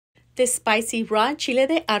This spicy raw chile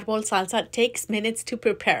de arbol salsa takes minutes to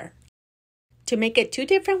prepare. To make it 2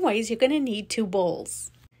 different ways, you're going to need 2 bowls.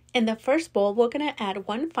 In the first bowl, we're going to add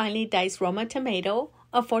 1 finely diced Roma tomato,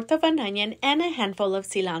 1/4 of an onion, and a handful of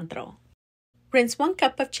cilantro. Rinse 1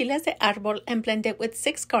 cup of chiles de arbol and blend it with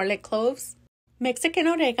 6 garlic cloves, Mexican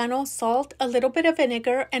oregano, salt, a little bit of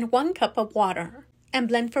vinegar, and 1 cup of water. And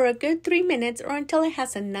blend for a good 3 minutes or until it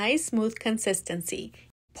has a nice smooth consistency.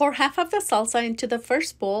 Pour half of the salsa into the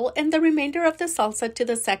first bowl and the remainder of the salsa to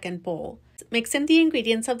the second bowl. Mix in the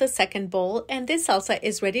ingredients of the second bowl, and this salsa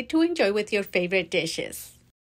is ready to enjoy with your favorite dishes.